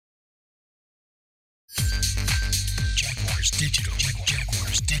Digital.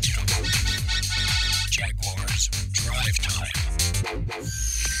 Jaguars Digital. Jaguars Drive Time.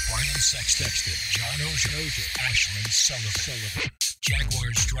 Brian Sexton, John Oehser, Ashlyn Sullivan.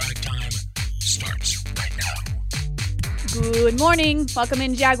 Jaguars Drive Time starts right now. Good morning. Welcome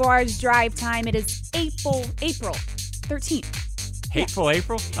in Jaguars Drive Time. It is April 13th. Hateful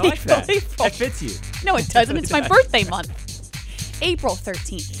April? I like that. April. That fits you. No, it doesn't. It's my birthday month. April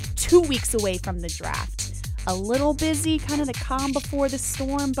 13th, 2 weeks away from the draft. A little busy, kind of the calm before the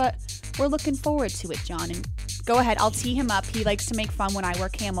storm, but we're looking forward to it, John. And go ahead, I'll tee him up. He likes to make fun when I wear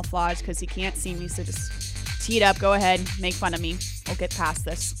camouflage because he can't see me, so just tee it up. Go ahead, make fun of me. We'll get past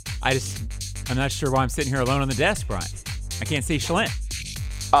this. I'm not sure why I'm sitting here alone on the desk, Brian. I can't see Shalyn.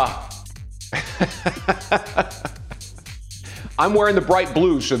 I'm wearing the bright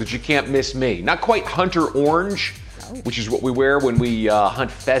blue so that you can't miss me. Not quite hunter orange, which is what we wear when we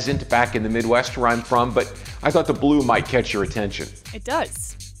hunt pheasant back in the Midwest where I'm from, but I thought the blue might catch your attention. It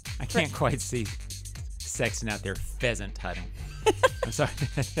does. I can't quite see Sexton out there pheasant hunting. I'm sorry.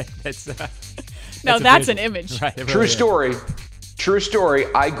 that's an image. Right, it True really is. True story.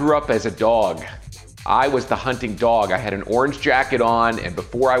 I grew up as a dog. I was the hunting dog. I had an orange jacket on, and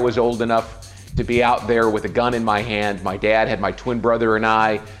before I was old enough to be out there with a gun in my hand, my dad had my twin brother and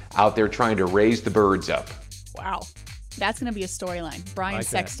I out there trying to raise the birds up. Wow. That's going to be a storyline. Brian like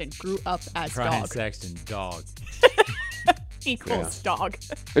Sexton grew up as Brian dog. Sexton, dog. Equals dog.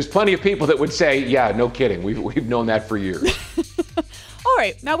 There's plenty of people that would say, yeah, no kidding. We've known that for years. All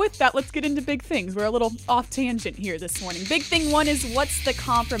right, now with that, let's get into big things. We're a little off tangent here this morning. Big thing one is what's the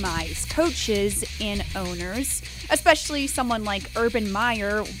compromise? Coaches and owners, especially someone like Urban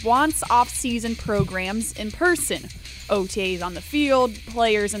Meyer, wants off-season programs in person. OTAs on the field,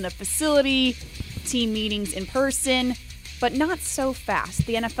 players in the facility, team meetings in person, but not so fast.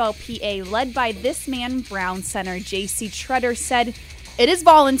 The NFLPA, led by this man, Brown center J.C. Tretter, said it is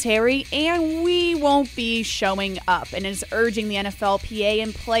voluntary and we won't be showing up, and is urging the NFLPA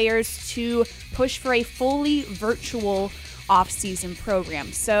and players to push for a fully virtual off-season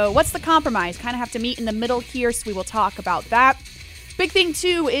program. So what's the compromise? Kind of have to meet in the middle here, so we will talk about that. Big thing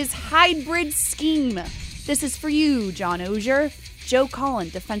two is hybrid scheme. This is for you, John Oehser. Joe Cullen,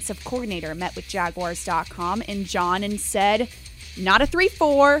 defensive coordinator, met with Jaguars.com and John and said, not a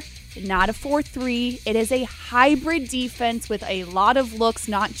 3-4, not a 4-3. It is a hybrid defense with a lot of looks,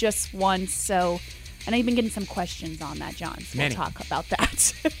 not just one. So, and I've been getting some questions on that, John. So we'll talk about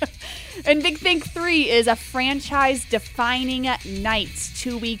that. And big thing three is a franchise-defining night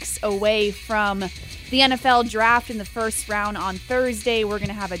 2 weeks away from the NFL draft in the first round on Thursday. We're going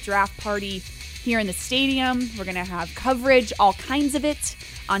to have a draft party here in the stadium. We're going to have coverage, all kinds of it,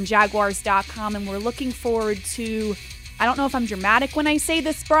 on Jaguars.com, and we're looking forward to, I don't know if I'm dramatic when I say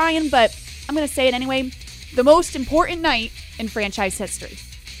this, Brian, but I'm going to say it anyway, the most important night in franchise history.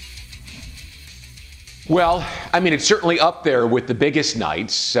 Well, I mean, it's certainly up there with the biggest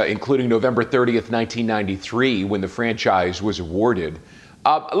nights, including November 30th, 1993, when the franchise was awarded.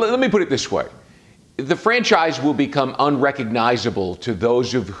 Let me put it this way. The franchise will become unrecognizable to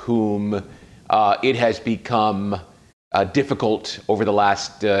those of whom it has become difficult over the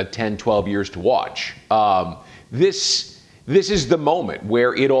last 10, 12 years to watch. This is the moment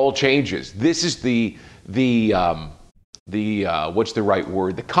where it all changes. This is the what's the right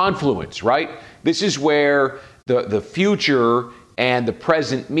word? The confluence, right? This is where the future and the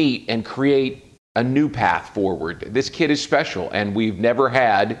present meet and create a new path forward. This kid is special, and we've never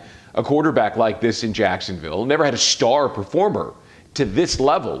had a quarterback like this in Jacksonville, never had a star performer to this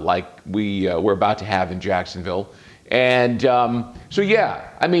level like we're about to have in Jacksonville. And so, yeah,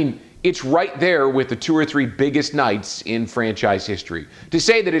 I mean, it's right there with the two or three biggest nights in franchise history. To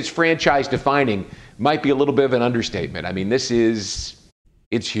say that it's franchise defining might be a little bit of an understatement. I mean, it's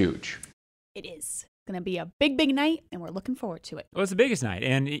huge. It is going to be a big, big night, and we're looking forward to it. Well, it's the biggest night,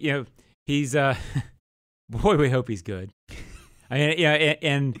 and, you know, he's, boy, we hope he's good. I mean, yeah,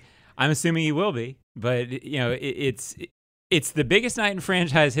 and I'm assuming he will be, but, you know, it's the biggest night in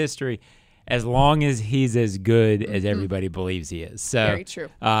franchise history as long as he's as good as everybody believes he is. So, very true.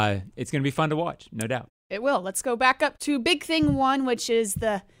 It's going to be fun to watch, no doubt. It will. Let's go back up to big thing one, which is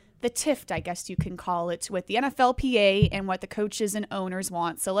the tiff, I guess you can call it, with the NFLPA and what the coaches and owners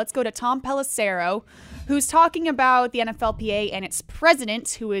want. So let's go to Tom Pelissero, who's talking about the NFLPA and its president,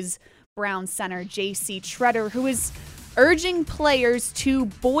 who is Brown center J.C. Tretter, who is urging players to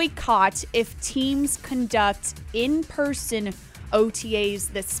boycott if teams conduct in-person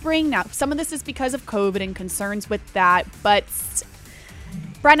OTAs this spring. Now, some of this is because of COVID and concerns with that, but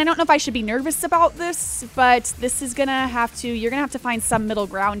Brian, I don't know if I should be nervous about this, but this is you're going to have to find some middle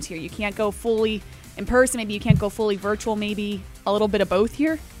ground here. You can't go fully in person? Maybe you can't go fully virtual, maybe a little bit of both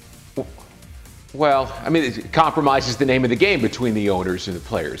here? Well, I mean, compromise is the name of the game between the owners and the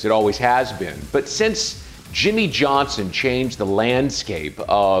players. It always has been. But since Jimmy Johnson changed the landscape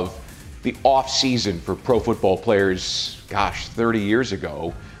of the offseason for pro football players, 30 years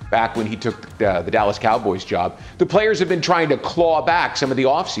ago, back when he took the Dallas Cowboys job, the players have been trying to claw back some of the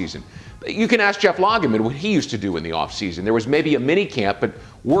offseason. You can ask Jeff Lageman what he used to do in the offseason. There was maybe a mini camp, but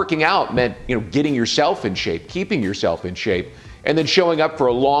working out meant, getting yourself in shape, keeping yourself in shape, and then showing up for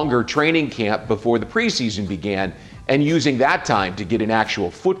a longer training camp before the preseason began and using that time to get in actual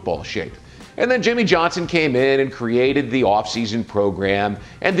football shape. And then Jimmy Johnson came in and created the offseason program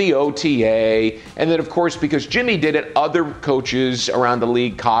and the OTA. And then, of course, because Jimmy did it, other coaches around the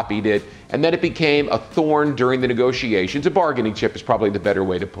league copied it. And then it became a thorn during the negotiations. A bargaining chip is probably the better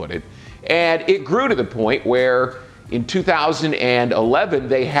way to put it. And it grew to the point where in 2011,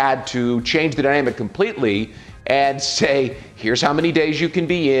 they had to change the dynamic completely and say, here's how many days you can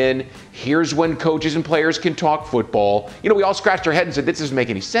be in. Here's when coaches and players can talk football. We all scratched our head and said, this doesn't make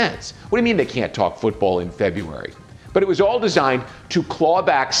any sense. What do you mean they can't talk football in February? But it was all designed to claw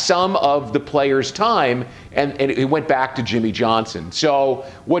back some of the players' time, and it went back to Jimmy Johnson. So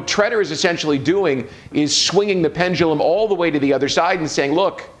what Treader is essentially doing is swinging the pendulum all the way to the other side and saying,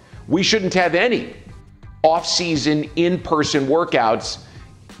 look, we shouldn't have any off-season, in-person workouts.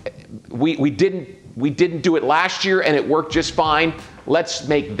 We didn't do it last year, and it worked just fine. Let's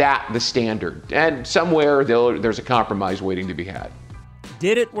make that the standard. And somewhere there's a compromise waiting to be had.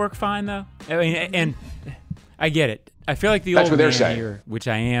 Did it work fine, though? I mean, and I get it. I feel like the That's old what man they're saying. here, which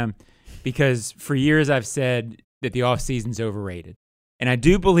I am, because for years I've said that the offseason's overrated. And I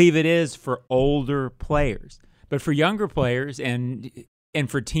do believe it is for older players. But for younger players and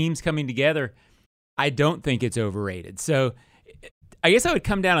for teams coming together, I don't think it's overrated. So I guess I would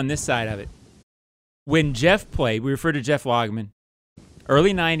come down on this side of it. When Jeff played, we refer to Jeff Lageman,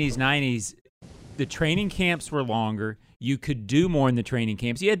 early 90s, the training camps were longer. You could do more in the training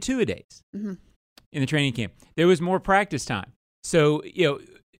camps. You had 2-a-days in the training camp. There was more practice time. So,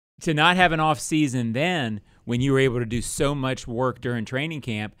 to not have an off season then when you were able to do so much work during training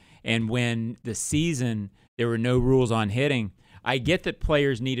camp and when the season, there were no rules on hitting, I get that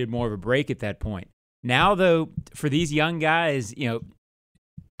players needed more of a break at that point. Now, though, for these young guys,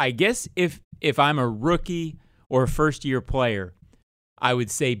 I guess if I'm a rookie or a first-year player, I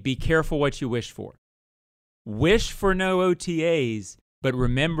would say be careful what you wish for. Wish for no OTAs, but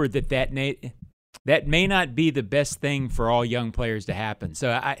remember that may not be the best thing for all young players to happen. So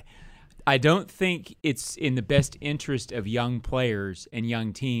I don't think it's in the best interest of young players and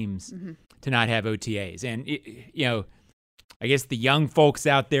young teams to not have OTAs. And, I guess the young folks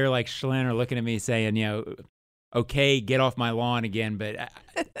out there like Schlen are looking at me saying, okay, get off my lawn again, but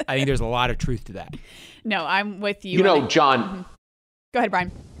I think there's a lot of truth to that. No, I'm with you. John. Go ahead,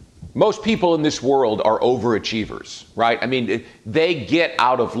 Brian. Most people in this world are overachievers, right? I mean, they get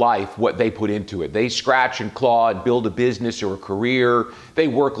out of life what they put into it. They scratch and claw and build a business or a career. They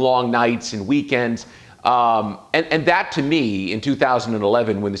work long nights and weekends. And that, to me, in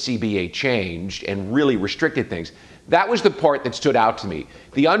 2011, when the CBA changed and really restricted things, that was the part that stood out to me.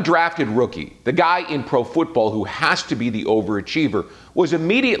 The undrafted rookie, the guy in pro football who has to be the overachiever, was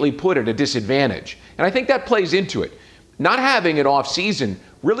immediately put at a disadvantage. And I think that plays into it. Not having an off season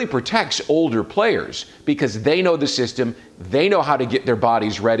really protects older players because they know the system, they know how to get their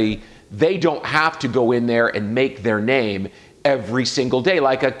bodies ready. They don't have to go in there and make their name every single day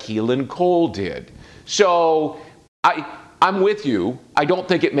like a Keelan Cole did. So I'm with you. I don't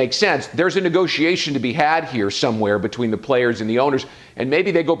think it makes sense. There's a negotiation to be had here somewhere between the players and the owners, and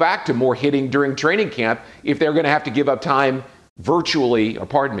maybe they go back to more hitting during training camp if they're going to have to give up time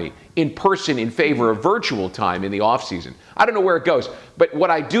in person in favor of virtual time in the offseason. I don't know where it goes, but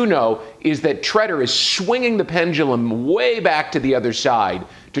what I do know is that Treader is swinging the pendulum way back to the other side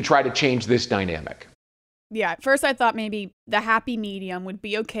to try to change this dynamic. Yeah, at first I thought maybe the happy medium would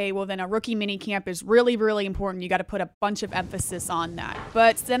be okay. Well, then a rookie mini camp is really, really important. You got to put a bunch of emphasis on that.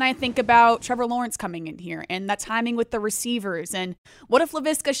 But then I think about Trevor Lawrence coming in here and that timing with the receivers. And what if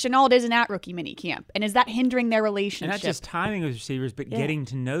Laviska Shenault isn't at rookie mini camp? And is that hindering their relationship? And not just timing with receivers, but getting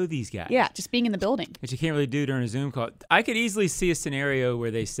to know these guys. Yeah, just being in the building. Which you can't really do during a Zoom call. I could easily see a scenario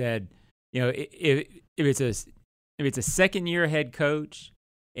where they said, if it's a second-year head coach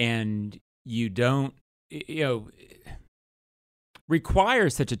and you don't, require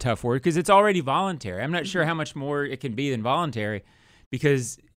such a tough word because it's already voluntary. I'm not sure how much more it can be than voluntary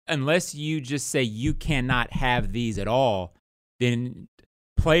because unless you just say you cannot have these at all, then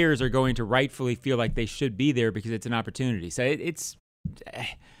players are going to rightfully feel like they should be there because it's an opportunity. So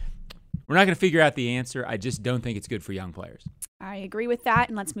we're We're not going to figure out the answer. I just don't think it's good for young players. I agree with that.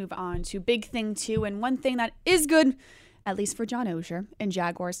 And let's move on to big thing 2. And one thing that is good, at least for John Oehser and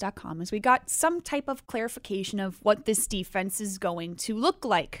Jaguars.com, is we got some type of clarification of what this defense is going to look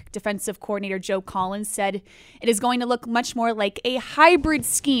like. Defensive coordinator Joe Collins said it is going to look much more like a hybrid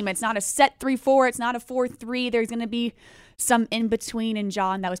scheme. It's not a set 3-4. It's not a 4-3. There's going to be some in between. And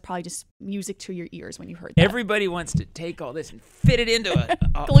John, that was probably just music to your ears when you heard that. Everybody wants to take all this and fit it into a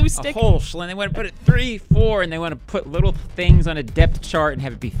glue stick. A hole, and they want to put it 3-4, and they want to put little things on a depth chart and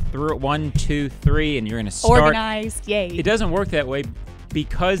have it be 1, 2, 3, and you're going to start. Organized, yay. It doesn't work that way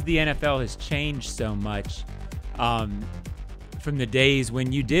because the NFL has changed so much from the days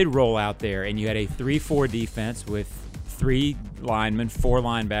when you did roll out there and you had a 3-4 defense with 3 linemen, 4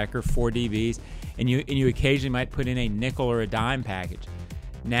 linebacker, 4 DBs, and you occasionally might put in a nickel or a dime package.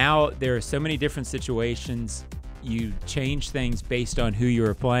 Now there are so many different situations. You change things based on who you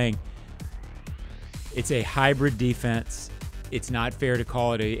are playing. It's a hybrid defense. It's not fair to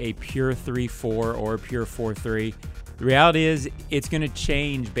call it a pure 3-4 or a pure 4-3. The reality is it's going to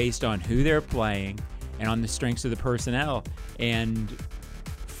change based on who they're playing and on the strengths of the personnel. And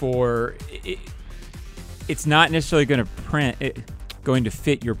it's not necessarily going to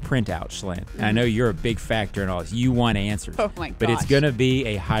fit your printout, Shlyn. And I know you're a big factor in all this. You want answers. Oh my gosh. But it's going to be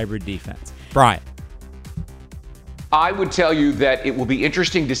a hybrid defense. Brian. I would tell you that it will be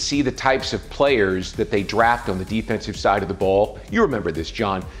interesting to see the types of players that they draft on the defensive side of the ball. You remember this,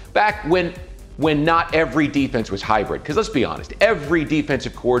 John. Back when not every defense was hybrid. Because let's be honest, every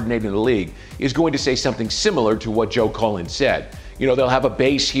defensive coordinator in the league is going to say something similar to what Joe Collins said. They'll have a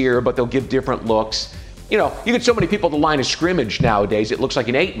base here, but they'll give different looks. You get so many people at the line of scrimmage nowadays, it looks like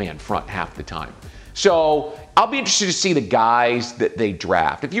an 8-man front half the time. So I'll be interested to see the guys that they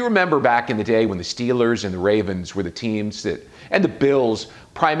draft. If you remember back in the day when the Steelers and the Ravens were the teams and the Bills,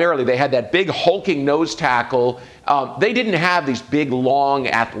 primarily, they had that big hulking nose tackle. They didn't have these big, long,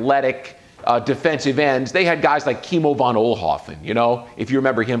 athletic defensive ends. They had guys like Kimo von Oelhoffen, if you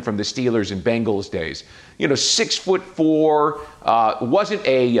remember him from the Steelers and Bengals days. 6'4", wasn't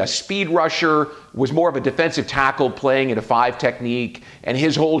a speed rusher, was more of a defensive tackle playing in a 5 technique, and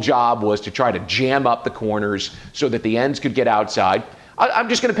his whole job was to try to jam up the corners so that the ends could get outside. I'm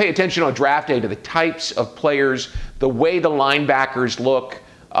just going to pay attention on draft day to the types of players, the way the linebackers look.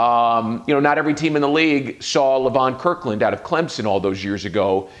 Not every team in the league saw LaVon Kirkland out of Clemson all those years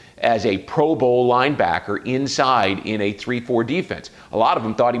ago as a Pro Bowl linebacker inside in a 3-4 defense. A lot of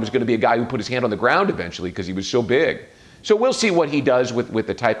them thought he was going to be a guy who put his hand on the ground eventually because he was so big. So we'll see what he does with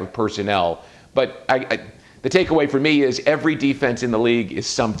the type of personnel. But the takeaway for me is every defense in the league is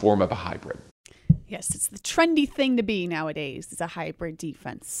some form of a hybrid. Yes, it's the trendy thing to be nowadays. It's a hybrid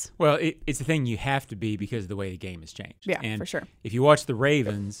defense. Well, it's the thing you have to be because of the way the game has changed. Yeah, and for sure. If you watch the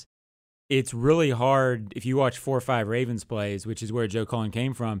Ravens, it's really hard. If you watch 4 or 5 Ravens plays, which is where Joe Cullen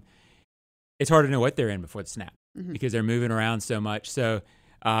came from, it's hard to know what they're in before the snap because they're moving around so much. So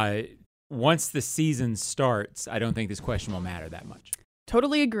once the season starts, I don't think this question will matter that much.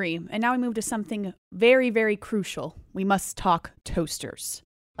 Totally agree. And now we move to something very, very crucial. We must talk toasters.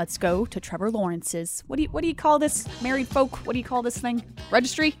 Let's go to Trevor Lawrence's. What do you call this, married folk? What do you call this thing?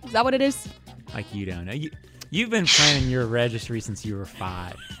 Registry? Is that what it is? Like you don't know. You've been planning your registry since you were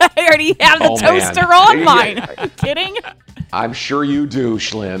 5. I already have the toaster on mine. Are you kidding? I'm sure you do,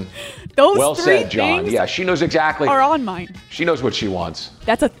 Shlyn. Those well 3 said, John. things Yeah, she knows exactly. are on mine. She knows what she wants.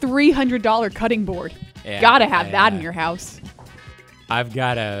 That's a $300 cutting board. Yeah, Gotta have that in your house. I've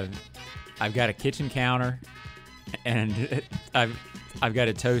got a kitchen counter, and I've got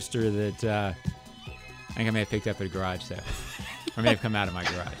a toaster that I think I may have picked up at a garage sale. Or may have come out of my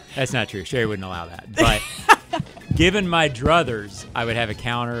garage. That's not true. Sherry wouldn't allow that. But given my druthers, I would have a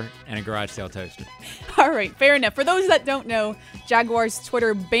counter and a garage sale toaster. All right, fair enough. For those that don't know, Jaguars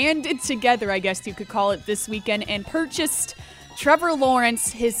Twitter banded together, I guess you could call it, this weekend and purchased Trevor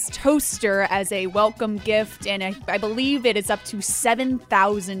Lawrence his toaster as a welcome gift. And I believe it is up to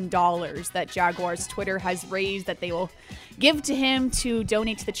 $7,000 that Jaguars Twitter has raised that they will give to him to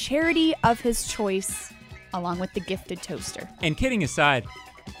donate to the charity of his choice, along with the gifted toaster. And kidding aside,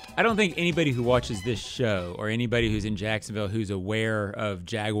 I don't think anybody who watches this show or anybody who's in Jacksonville who's aware of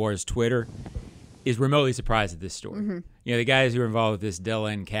Jaguars Twitter is remotely surprised at this story. The guys who are involved with this,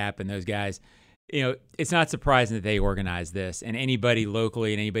 Della and Cap and those guys, it's not surprising that they organized this. And anybody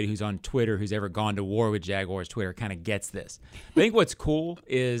locally and anybody who's on Twitter who's ever gone to war with Jaguars Twitter kind of gets this. I think what's cool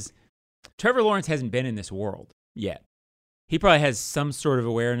is Trevor Lawrence hasn't been in this world yet. He probably has some sort of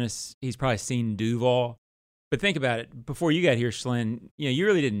awareness. He's probably seen Duval. But think about it. Before you got here, Schlinn, you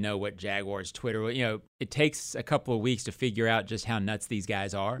really didn't know what Jaguars Twitter was. It takes a couple of weeks to figure out just how nuts these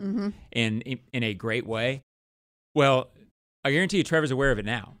guys are, and in a great way. Well, I guarantee you Trevor's aware of it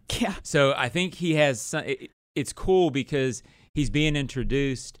now. Yeah. So I think he has it's cool because he's being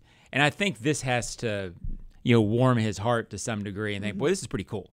introduced, and I think this has to, warm his heart to some degree and think, boy, this is pretty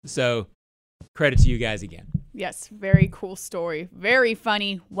cool. So credit to you guys again. Yes, very cool story. Very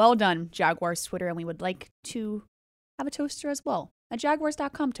funny. Well done, Jaguars Twitter. And we would like to have a toaster as well. A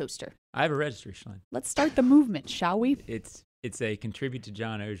Jaguars.com toaster. I have a registry, Schlinn. Let's start the movement, shall we? It's a contribute to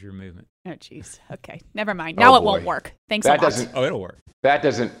John Oehser movement. Oh, jeez. Okay. Never mind. Now it won't work. Thanks a lot. It'll work. That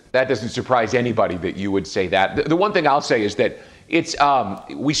doesn't surprise anybody that you would say that. The one thing I'll say is that it's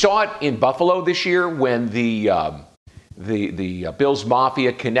we saw it in Buffalo this year when the Bills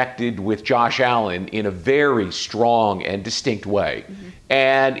Mafia connected with Josh Allen in a very strong and distinct way.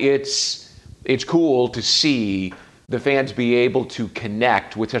 And it's cool to see the fans be able to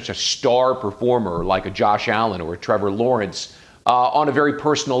connect with such a star performer like a Josh Allen or a Trevor Lawrence on a very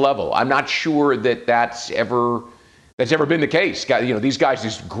personal level. I'm not sure that's ever been the case. These guys,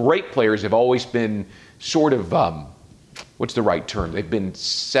 these great players, have always been sort of what's the right term? They've been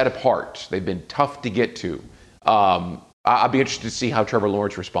set apart. They've been tough to get to. I'll be interested to see how Trevor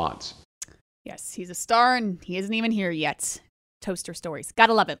Lawrence responds. Yes, he's a star, and he isn't even here yet. Toaster stories.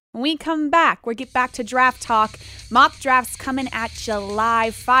 Gotta love it. When we come back, we'll get back to draft talk. Mock drafts coming at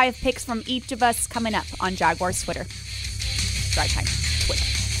July. 5 picks from each of us coming up on Jaguars Twitter. Drive Time Twitter.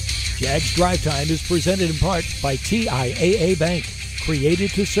 Jags Drive Time is presented in part by TIAA Bank.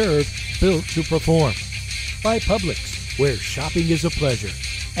 Created to serve, built to perform. By Publix, where shopping is a pleasure.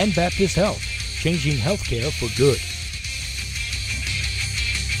 And Baptist Health, changing healthcare for good.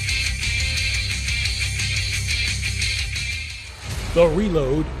 The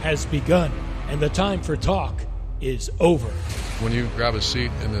reload has begun, and the time for talk is over. When you grab a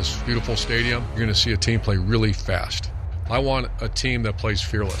seat in this beautiful stadium, you're going to see a team play really fast. I want a team that plays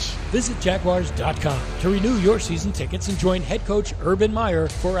fearless. Visit Jaguars.com to renew your season tickets and join head coach Urban Meyer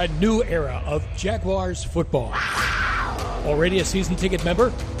for a new era of Jaguars football. Already a season ticket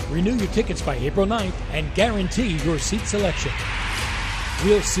member? Renew your tickets by April 9th and guarantee your seat selection.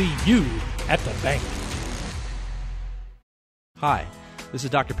 We'll see you at the bank. Hi, this is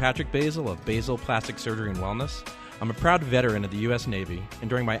Dr. Patrick Basil of Basil Plastic Surgery and Wellness. I'm a proud veteran of the U.S. Navy,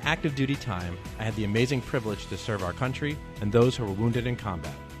 and during my active duty time, I had the amazing privilege to serve our country and those who were wounded in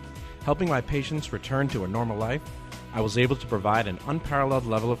combat. Helping my patients return to a normal life, I was able to provide an unparalleled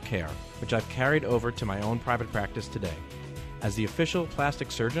level of care, which I've carried over to my own private practice today. As the official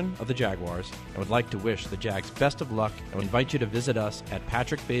plastic surgeon of the Jaguars, I would like to wish the Jags best of luck and invite you to visit us at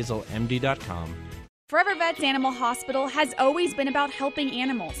patrickbasilmd.com. Forever Vets Animal Hospital has always been about helping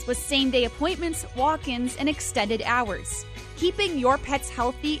animals with same-day appointments, walk-ins, and extended hours. Keeping your pets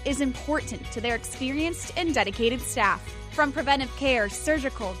healthy is important to their experienced and dedicated staff. From preventive care,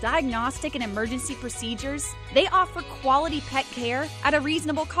 surgical, diagnostic, and emergency procedures, they offer quality pet care at a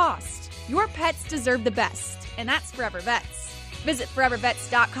reasonable cost. Your pets deserve the best, and that's Forever Vets. Visit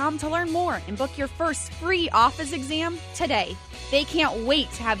forevervets.com to learn more and book your first free office exam today. They can't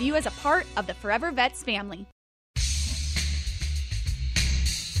wait to have you as a part of the Forever Vets family.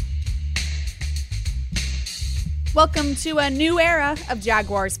 Welcome to a new era of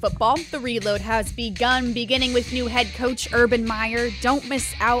Jaguars football. The reload has begun, beginning with new head coach Urban Meyer. Don't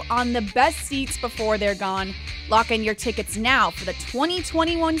miss out on the best seats before they're gone. Lock in your tickets now for the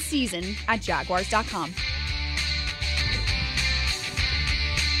 2021 season at Jaguars.com.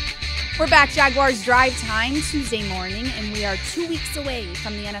 We're back, Jaguars Drive Time, Tuesday morning, and we are 2 weeks away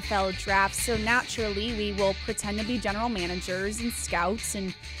from the NFL draft, so naturally we will pretend to be general managers and scouts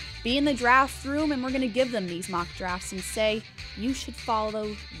and be in the draft room, and we're going to give them these mock drafts and say, you should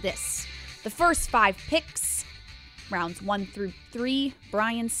follow this. The first 5 picks, rounds 1 through 3,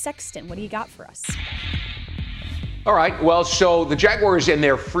 Brian Sexton, what do you got for us? All right, well, so the Jaguars and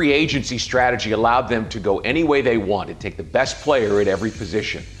their free agency strategy allowed them to go any way they wanted, take the best player at every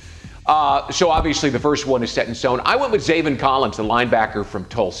position. So obviously the first one is set in stone. I went with Zaven Collins, the linebacker from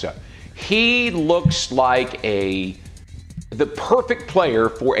Tulsa. He looks like the perfect player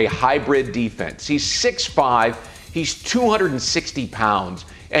for a hybrid defense. He's 6'5", he's 260 pounds,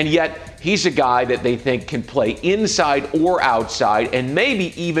 and yet he's a guy that they think can play inside or outside and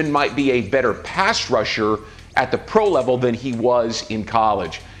maybe even might be a better pass rusher at the pro level than he was in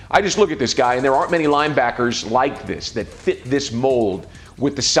college. I just look at this guy, and there aren't many linebackers like this that fit this mold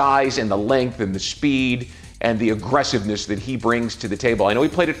with the size and the length and the speed and the aggressiveness that he brings to the table. I know he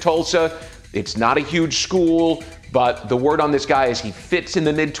played at Tulsa. It's not a huge school, but the word on this guy is he fits in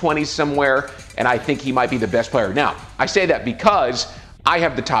the mid-20s somewhere, and I think he might be the best player. Now, I say that because I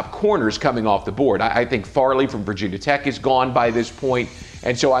have the top corners coming off the board. I think Farley from Virginia Tech is gone by this point,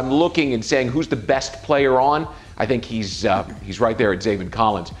 and so I'm looking and saying who's the best player on. I think he's right there at Zaven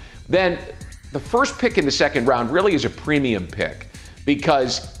Collins. Then the first pick in the second round really is a premium pick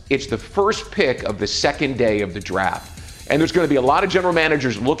because it's the first pick of the second day of the draft. And there's going to be a lot of general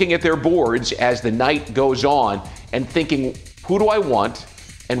managers looking at their boards as the night goes on and thinking, who do I want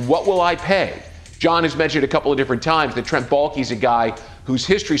and what will I pay? John has mentioned a couple of different times that Trent Baalke's a guy whose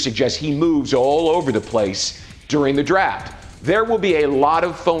history suggests he moves all over the place during the draft. There will be a lot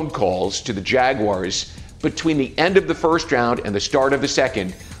of phone calls to the Jaguars between the end of the first round and the start of the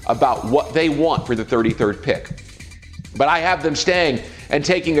second about what they want for the 33rd pick. But I have them staying and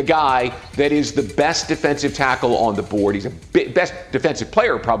taking a guy that is the best defensive tackle on the board. He's a best defensive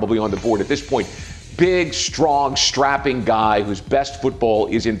player probably on the board at this point. Big, strong, strapping guy whose best football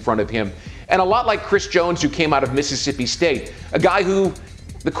is in front of him. And a lot like Chris Jones, who came out of Mississippi State, a guy who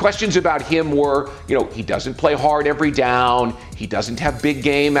the questions about him were, he doesn't play hard every down. He doesn't have big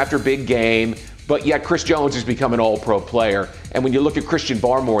game after big game. But yet Chris Jones has become an all-pro player. And when you look at Christian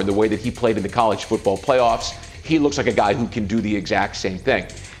Barmore and the way that he played in the college football playoffs, he looks like a guy who can do the exact same thing.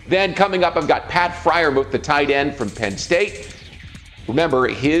 Then coming up, I've got Pat Freiermuth, the tight end from Penn State. Remember,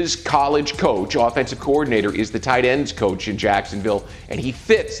 his college coach, offensive coordinator, is the tight ends coach in Jacksonville, and he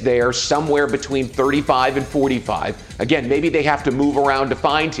fits there somewhere between 35 and 45. Again, maybe they have to move around to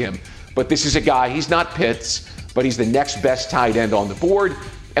find him, but this is a guy, he's not Pitts, but he's the next best tight end on the board.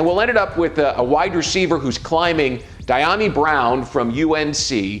 And we'll end it up with a wide receiver who's climbing, Dyami Brown from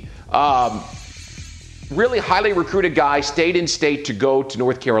UNC. Really highly recruited guy, stayed in state to go to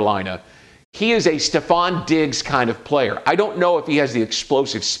North Carolina. He is a Stephon Diggs kind of player. I don't know if he has the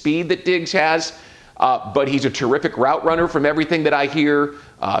explosive speed that Diggs has, but he's a terrific route runner from everything that I hear.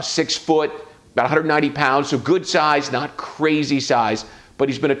 6 foot, about 190 pounds, so good size, not crazy size, but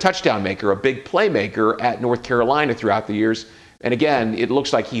he's been a touchdown maker, a big playmaker at North Carolina throughout the years. And again, it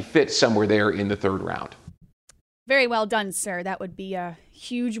looks like he fits somewhere there in the third round. Very well done, sir. That would be a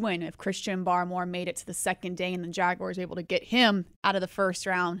huge win if Christian Barmore made it to the second day and the Jaguars were able to get him out of the first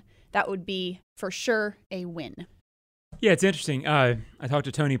round. That would be, for sure, a win. Yeah, it's interesting. I talked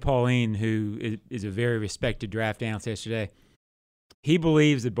to Tony Pauline, who is a very respected draft analyst yesterday. He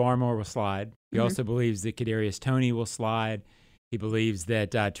believes that Barmore will slide. He also believes that Kadarius Toney will slide. He believes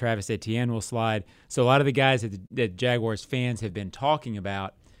that Travis Etienne will slide. So a lot of the guys that Jaguars fans have been talking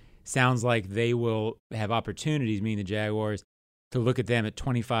about sounds like they will have opportunities, meaning the Jaguars, to look at them at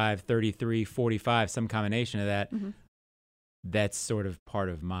 25, 33, 45, some combination of that. That's sort of part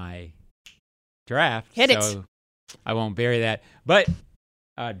of my draft. Hit it. So I won't bury that. But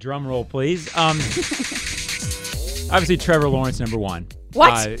drum roll, please. Obviously, Trevor Lawrence, number one.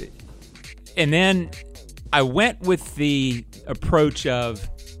 What? And then I went with the approach of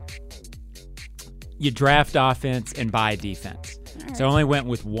you draft offense and buy defense. Right. So I only went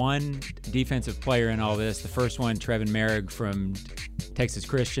with one defensive player in all this. The first one, Trevin Merrick from Texas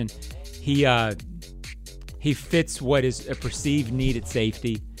Christian. He fits what is a perceived need at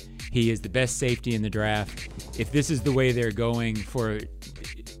safety. He is the best safety in the draft. If this is the way they're going for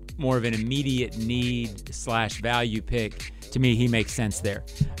more of an immediate need/value pick, to me, he makes sense there.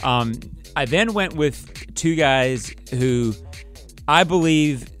 I then went with two guys who I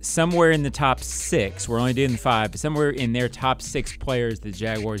believe somewhere in the top 6, we're only doing 5, but somewhere in their top 6 players the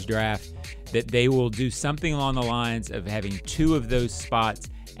Jaguars draft, that they will do something along the lines of having 2 of those spots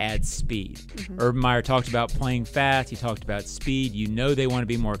add speed. Urban Meyer talked about playing fast. He talked about speed. You know they want to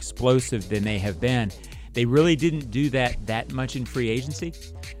be more explosive than they have been. They really didn't do that much in free agency.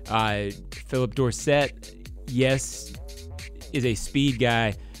 Philip Dorsett, yes, is a speed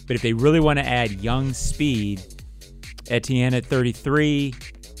guy, but if they really want to add young speed, Etienne at 33,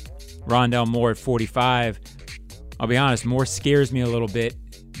 Rondale Moore at 45, I'll be honest, Moore scares me a little bit.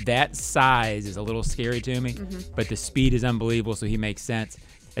 That size is a little scary to me, but the speed is unbelievable, so he makes sense.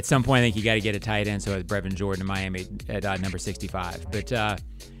 At some point, I think you got to get a tight end, so it's Brevin Jordan in Miami at number 65. But,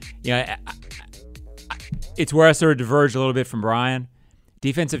 it's where I sort of diverged a little bit from Brian.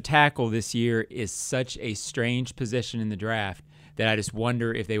 Defensive tackle this year is such a strange position in the draft that I just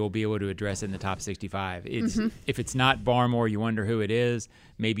wonder if they will be able to address it in the top 65. If it's not Barmore, you wonder who it is.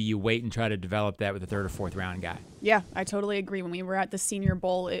 Maybe you wait and try to develop that with a 3rd or 4th round guy. Yeah, I totally agree. When we were at the Senior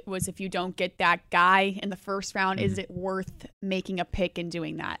Bowl, it was if you don't get that guy in the first round, is it worth making a pick and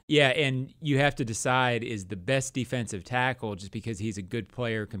doing that? Yeah, and you have to decide, is the best defensive tackle just because he's a good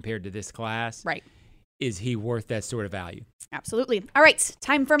player compared to this class? Right. is he worth that sort of value? Absolutely. All right,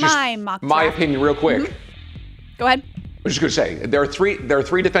 time for my mock draft. My opinion, real quick. Go ahead. I was just going to say, there are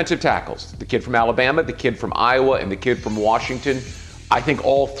three defensive tackles. The kid from Alabama, the kid from Iowa, and the kid from Washington. I think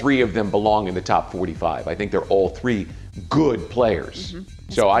all three of them belong in the top 45. I think they're all three good players.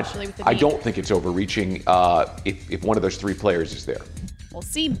 So I don't think it's overreaching if one of those three players is there. We'll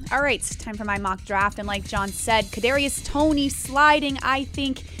see. All right, time for my mock draft. And like John said, Kadarius Toney sliding. I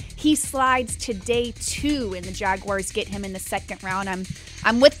think he slides to day 2, and the Jaguars get him in the second round.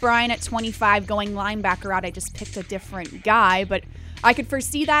 I'm with Brian at 25 going linebacker route. I just picked a different guy, but I could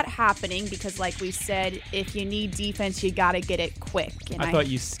foresee that happening because, like we said, if you need defense, you got to get it quick. And I thought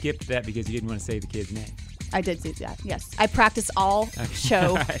you skipped that because you didn't want to say the kid's name. I did do that, yes. I practiced all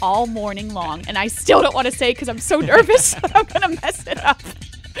show all morning long, and I still don't want to say because I'm so nervous I'm going to mess it up.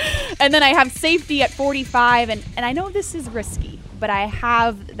 And then I have safety at 45, and I know this is risky, but I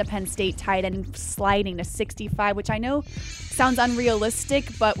have the Penn State tight end sliding to 65, which I know sounds unrealistic,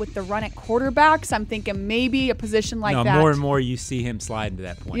 but with the run at quarterbacks, I'm thinking maybe a position like that. More and more you see him sliding to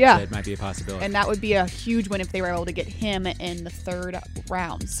that point. Yeah. So it might be a possibility. And that would be a huge win if they were able to get him in the third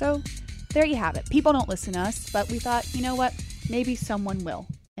round. So there you have it. People don't listen to us, but we thought, you know what? Maybe someone will.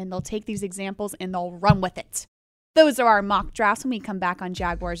 And they'll take these examples and they'll run with it. Those are our mock drafts. When we come back on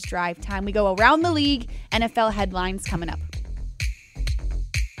Jaguars Drive Time, we go around the league. NFL headlines coming up.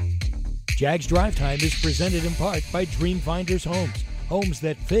 Jags Drive Time is presented in part by Dreamfinders Homes, homes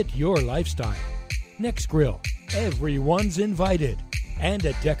that fit your lifestyle. Next Grill, everyone's invited. And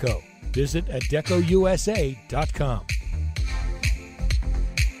Adecco. Visit ADECOUSA.com.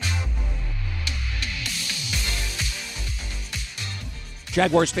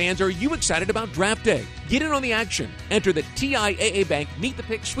 Jaguars fans, are you excited about Draft Day? Get in on the action. Enter the TIAA Bank Meet the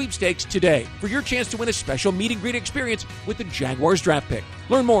Pick sweepstakes today for your chance to win a special meet and greet experience with the Jaguars Draft Pick.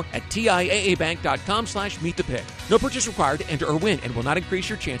 Learn more at TIAABank.com/meetthepick. No purchase required to enter or win and will not increase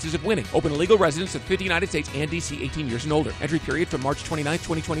your chances of winning. Open to legal residents of the 50 United States and DC 18 years and older. Entry period from March 29,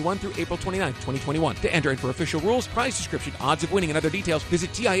 2021 through April 29, 2021. To enter and for official rules, prize description, odds of winning, and other details,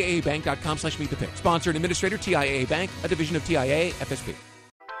 visit TIAABank.com/meetthepick. Sponsor and administrator, TIAA Bank, a division of TIAA FSB.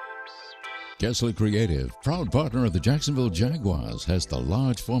 Kessler Creative, proud partner of the Jacksonville Jaguars, has the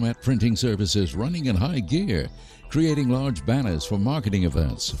large format printing services running in high gear, creating large banners for marketing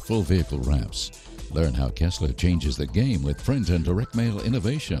events, full vehicle wraps. Learn how Kessler changes the game with print and direct mail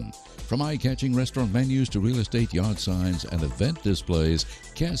innovation. From eye-catching restaurant menus to real estate yard signs and event displays,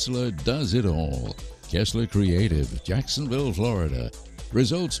 Kessler does it all. Kessler Creative, Jacksonville, Florida.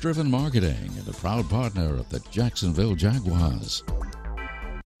 Results-driven marketing and a proud partner of the Jacksonville Jaguars.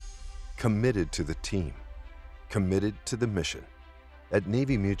 Committed to the team. Committed to the mission. At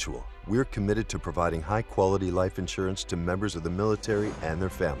Navy Mutual, we're committed to providing high-quality life insurance to members of the military and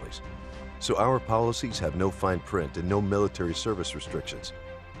their families. So our policies have no fine print and no military service restrictions.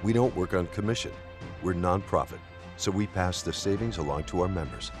 We don't work on commission. We're nonprofit, so we pass the savings along to our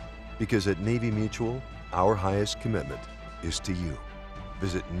members. Because at Navy Mutual, our highest commitment is to you.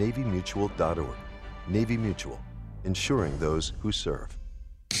 Visit NavyMutual.org. Navy Mutual, insuring those who serve.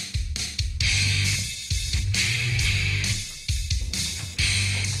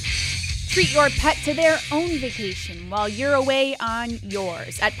 Treat your pet to their own vacation while you're away on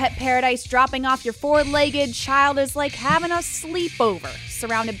yours. At Pet Paradise, dropping off your four-legged child is like having a sleepover,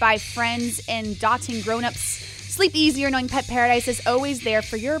 surrounded by friends and dotting grown-ups. Sleep easier knowing Pet Paradise is always there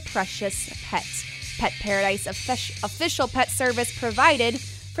for your precious pet. Pet Paradise, official pet service provided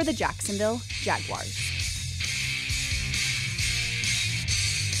for the Jacksonville Jaguars.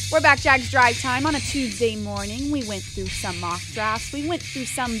 We're back, Jags Drive Time, on a Tuesday morning. We went through some mock drafts. We went through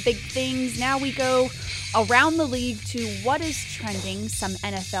some big things. Now we go around the league to what is trending, some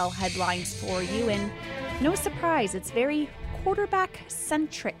NFL headlines for you. And no surprise, it's very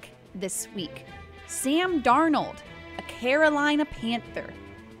quarterback-centric this week. Sam Darnold, a Carolina Panther.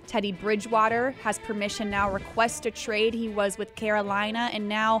 Teddy Bridgewater has permission now, request a trade. He was with Carolina, and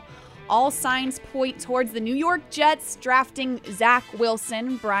now all signs point towards the New York Jets drafting Zach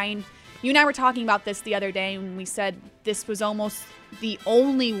Wilson. Brian, you and I were talking about this the other day when we said this was almost the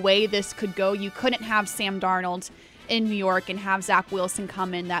only way this could go. You couldn't have Sam Darnold in New York and have Zach Wilson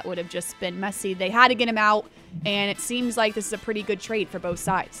come in. That would have just been messy. They had to get him out, and it seems like this is a pretty good trade for both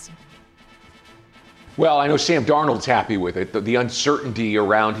sides. Well, I know Sam Darnold's happy with it, the uncertainty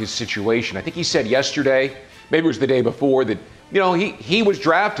around his situation. I think he said yesterday, maybe it was the day before, that he was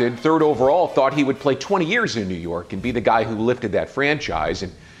drafted third overall, thought he would play 20 years in New York and be the guy who lifted that franchise.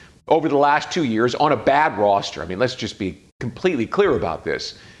 And over the last 2 years, on a bad roster, I mean, let's just be completely clear about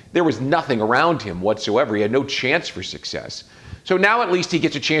this. There was nothing around him whatsoever. He had no chance for success. So now at least he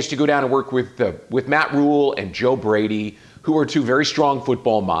gets a chance to go down and work with Matt Rule and Joe Brady, who are two very strong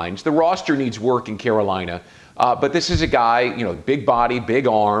football minds. The roster needs work in Carolina, but this is a guy, big body, big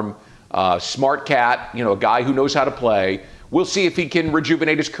arm, smart cat, a guy who knows how to play. We'll see if he can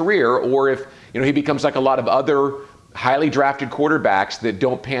rejuvenate his career or if, he becomes like a lot of other highly drafted quarterbacks that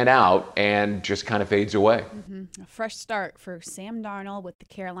don't pan out and just kind of fades away. A fresh start for Sam Darnold with the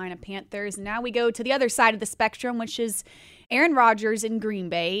Carolina Panthers. Now we go to the other side of the spectrum, which is Aaron Rodgers in Green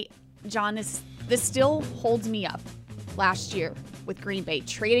Bay. John, this still holds me up. Last year with Green Bay,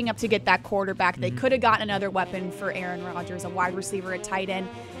 trading up to get that quarterback. They could have gotten another weapon for Aaron Rodgers, a wide receiver, a tight end.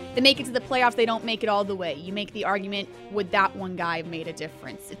 They make it to the playoffs. They don't make it all the way. You make the argument, would that one guy have made a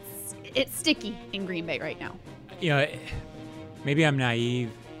difference? It's sticky in Green Bay right now. Maybe I'm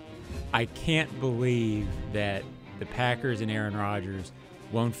naive. I can't believe that the Packers and Aaron Rodgers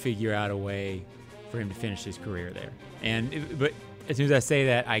won't figure out a way for him to finish his career there. But as soon as I say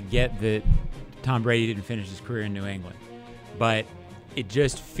that, I get that Tom Brady didn't finish his career in New England. But it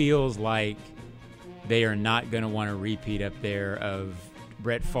just feels like they are not going to want to repeat up there of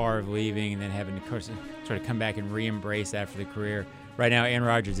Brett Favre leaving and then having to sort of come back and re-embrace that for the career. Right now, Aaron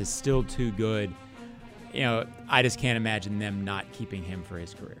Rodgers is still too good. I just can't imagine them not keeping him for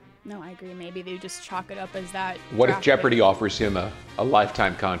his career. No, I agree. Maybe they just chalk it up as that. What if Jeopardy offers him a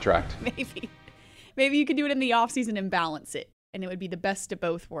lifetime contract? Maybe you could do it in the offseason and balance it, and it would be the best of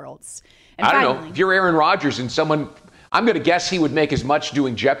both worlds. And I don't know. If you're Aaron Rodgers and I'm going to guess he would make as much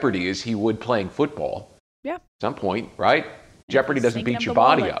doing Jeopardy as he would playing football. Yeah. At some point, right? Jeopardy doesn't beat your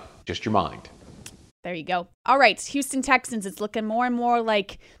body up, just your mind. There you go. All right, Houston Texans, it's looking more and more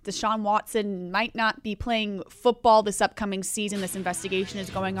like Deshaun Watson might not be playing football this upcoming season. This investigation is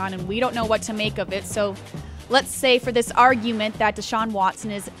going on, and we don't know what to make of it. So let's say for this argument that Deshaun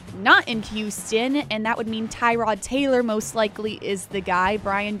Watson is not in Houston, and that would mean Tyrod Taylor most likely is the guy.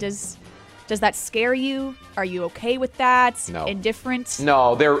 Brian, does that scare you? Are you okay with that? No. Indifferent?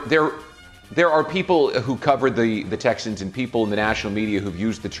 No, there are people who cover the Texans and people in the national media who've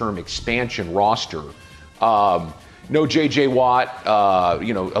used the term expansion roster. No J.J. Watt,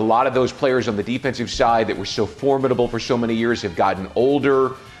 a lot of those players on the defensive side that were so formidable for so many years have gotten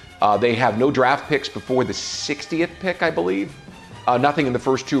older. They have no draft picks before the 60th pick, I believe. Nothing in the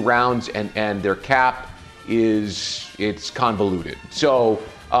first two rounds, and their cap it's convoluted. So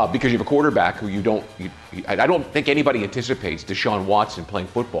because you have a quarterback who I don't think anybody anticipates Deshaun Watson playing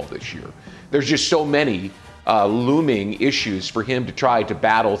football this year. There's just so many looming issues for him to try to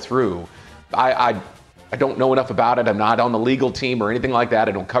battle through. I don't know enough about it. I'm not on the legal team or anything like that.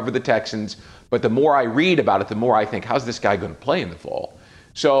 I don't cover the Texans. But the more I read about it, the more I think, how's this guy going to play in the fall?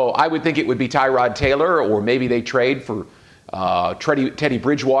 So I would think it would be Tyrod Taylor, or maybe they trade for Teddy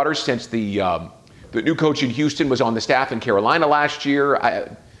Bridgewater, since the new coach in Houston was on the staff in Carolina last year.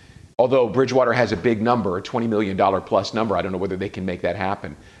 Although Bridgewater has a big number, a $20 million plus number, I don't know whether they can make that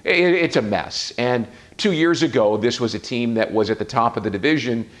happen. It's a mess. And 2 years ago, this was a team that was at the top of the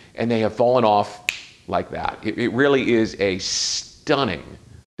division, and they have fallen off like that. It really is a stunning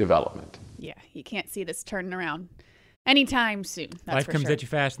development. Yeah, you can't see this turning around anytime soon. That's Life for comes sure. at you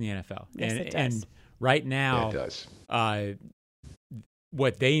fast in the NFL. Yes, it does. And right now, it does.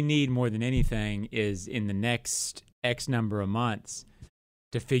 What they need more than anything is in the next X number of months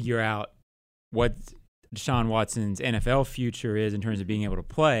to figure out what Deshaun Watson's NFL future is in terms of being able to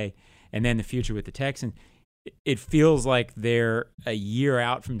play, and then the future with the Texans. It feels like they're a year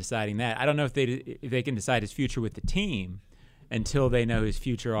out from deciding that. I don't know if they can decide his future with the team until they know his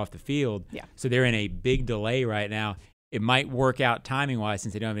future off the field. Yeah. So they're in a big delay right now. It might work out timing-wise,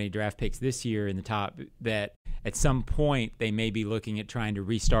 since they don't have any draft picks this year in the top, that at some point they may be looking at trying to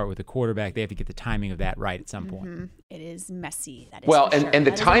restart with a quarterback. They have to get the timing of that right at some point. It is messy. That is Well, for sure. and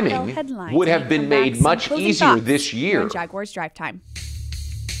the That is timing NFL headlines. would have When we been come back, made some much closing easier thoughts this here year. on Jaguars Drive Time.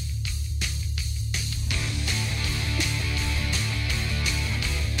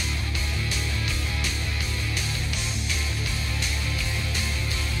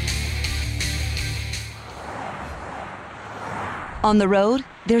 On the road,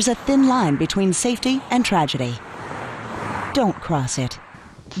 there's a thin line between safety and tragedy. Don't cross it.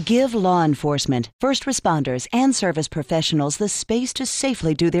 Give law enforcement, first responders, and service professionals the space to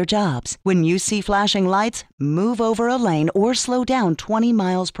safely do their jobs. When you see flashing lights, move over a lane or slow down 20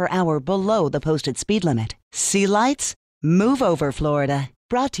 miles per hour below the posted speed limit. See lights? Move over, Florida.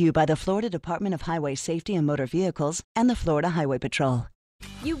 Brought to you by the Florida Department of Highway Safety and Motor Vehicles and the Florida Highway Patrol.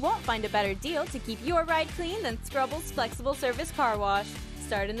 You won't find a better deal to keep your ride clean than Scrubble's Flexible Service Car Wash.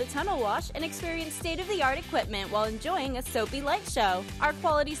 start in the tunnel wash and experience state-of-the-art equipment while enjoying a soapy light show. Our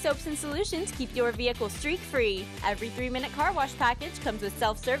quality soaps and solutions keep your vehicle streak-free. Every 3-minute car wash package comes with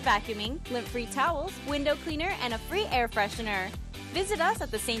self-serve vacuuming, lint-free towels, window cleaner, and a free air freshener. Visit us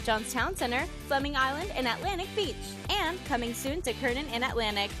at the St. John's Town Center, Fleming Island, and Atlantic Beach. And coming soon to Kernan and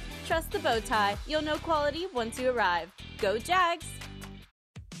Atlantic. Trust the bow tie. You'll know quality once you arrive. Go Jags!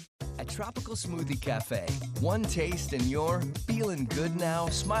 At Tropical Smoothie Cafe, one taste and you're feeling good now,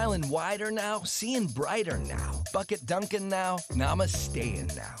 smiling wider now, seeing brighter now, bucket dunking now,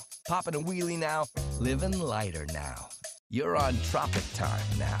 namasteing now, popping a wheelie now, living lighter now. You're on Tropic Time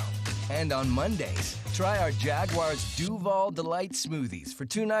now. And on Mondays, try our Jaguars Duval Delight Smoothies for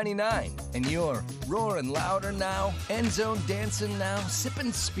 $2.99. And you're roaring louder now, end zone dancing now,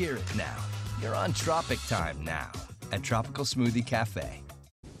 sipping spirit now. You're on Tropic Time now at Tropical Smoothie Cafe.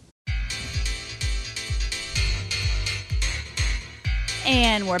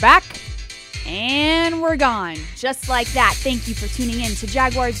 And we're back. And we're gone. Just like that. Thank you for tuning in to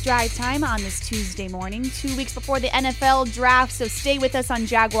Jaguars Drive Time on this Tuesday morning, 2 weeks before the NFL draft. So stay with us on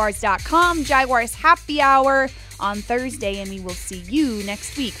Jaguars.com. Jaguars Happy Hour on Thursday, and we will see you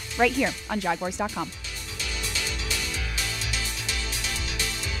next week right here on Jaguars.com.